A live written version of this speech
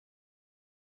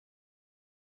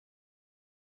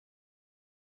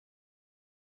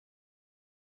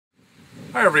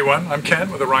Hi everyone, I'm Ken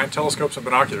with Orion Telescopes and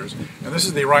Binoculars, and this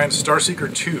is the Orion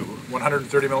StarSeeker 2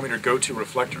 130mm GoTo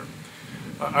reflector.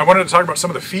 I wanted to talk about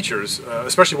some of the features,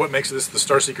 especially what makes this the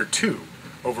StarSeeker 2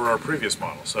 over our previous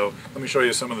model. So let me show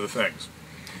you some of the things.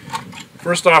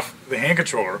 First off, the hand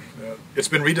controller. It's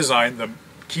been redesigned. The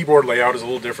keyboard layout is a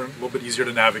little different, a little bit easier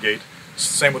to navigate.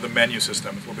 Same with the menu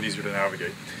system, it's a little bit easier to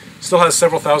navigate. Still has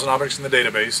several thousand objects in the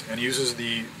database and uses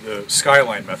the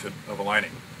skyline method of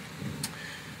aligning.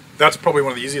 That's probably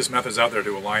one of the easiest methods out there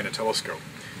to align a telescope.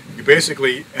 You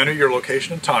basically enter your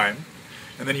location and time,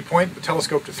 and then you point the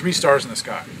telescope to 3 stars in the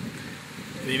sky.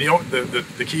 And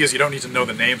the key is you don't need to know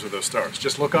the names of those stars.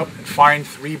 Just look up and find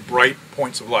 3 bright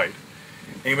points of light.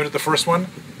 Aim it at the first one,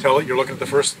 tell it you're looking at the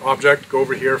first object, go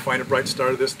over here, find a bright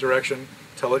star this direction,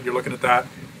 tell it you're looking at that,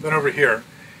 then over here.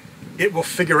 It will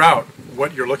figure out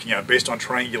what you're looking at based on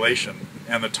triangulation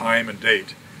and the time and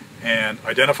date, and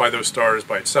identify those stars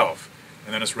by itself.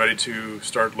 And then it's ready to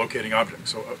start locating objects.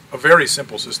 So a very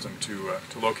simple system to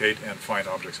locate and find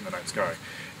objects in the night sky.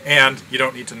 And you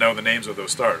don't need to know the names of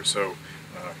those stars, so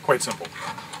quite simple.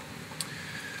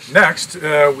 Next,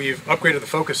 we've upgraded the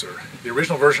focuser. The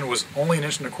original version was only an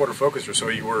 1.25" focuser, so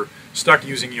you were stuck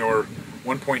using your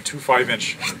 1.25"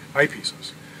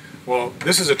 eyepieces. Well,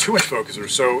 this is a 2" focuser,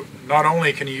 so not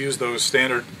only can you use those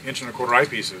standard 1.25"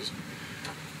 eyepieces,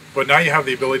 but now you have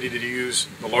the ability to use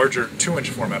the larger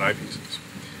 2" format eyepieces.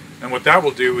 And what that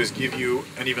will do is give you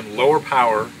an even lower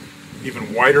power,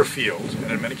 even wider field,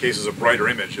 and in many cases a brighter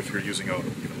image if you're using a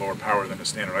even lower power than a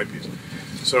standard eyepiece.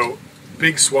 So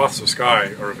big swaths of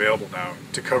sky are available now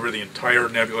to cover the entire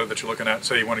nebula that you're looking at.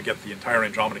 Say you want to get the entire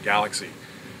Andromeda galaxy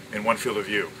in one field of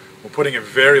view. Well, putting a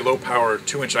very low power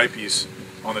 2" eyepiece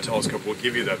on the telescope will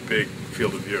give you that big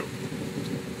field of view.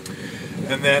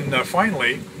 And then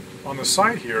finally, on the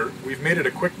side here, we've made it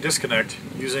a quick disconnect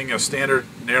using a standard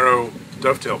narrow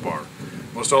dovetail bar.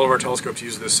 Most all of our telescopes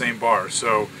use this same bar,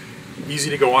 so easy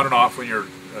to go on and off when you're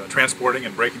transporting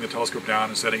and breaking the telescope down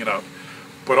and setting it up.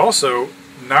 But also,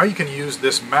 now you can use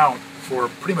this mount for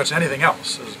pretty much anything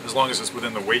else, as long as it's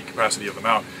within the weight capacity of the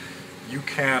mount. You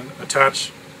can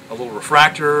attach a little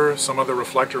refractor, some other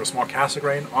reflector, a small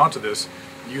Cassegrain onto this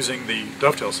using the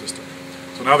dovetail system.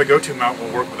 So now the GoTo mount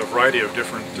will work with a variety of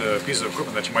different pieces of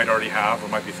equipment that you might already have or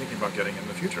might be thinking about getting in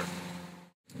the future.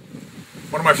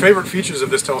 One of my favorite features of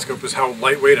this telescope is how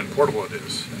lightweight and portable it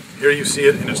is. Here you see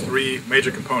it in its 3 major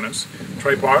components: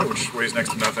 tripod, which weighs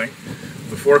next to nothing,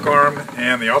 the fork arm,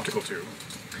 and the optical tube.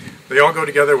 They all go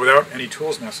together without any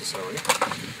tools necessary.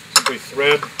 Simply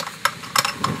thread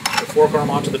the fork arm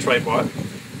onto the tripod,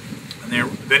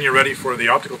 and then you're ready for the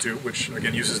optical tube, which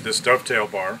again uses this dovetail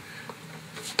bar.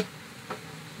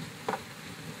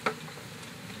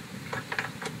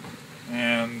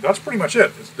 And that's pretty much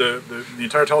it. The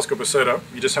entire telescope is set up.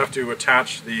 You just have to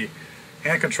attach the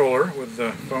hand controller with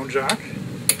the phone jack,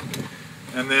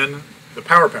 and then the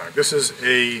power pack. This is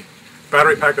a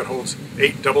battery pack that holds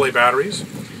 8 AA batteries.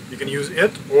 You can use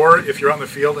it, or if you're on the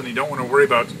field and you don't want to worry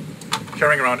about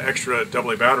carrying around extra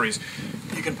AA batteries,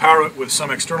 you can power it with some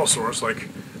external source like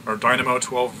our Dynamo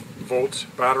 12-volt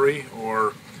battery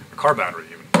or a car battery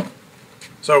even.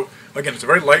 So again, it's a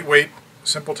very lightweight,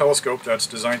 simple telescope that's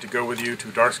designed to go with you to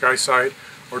a dark sky site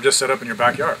or just set up in your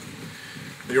backyard.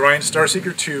 The Orion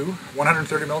StarSeeker 2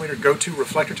 130mm GoTo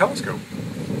reflector telescope.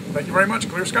 Thank you very much.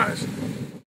 Clear skies.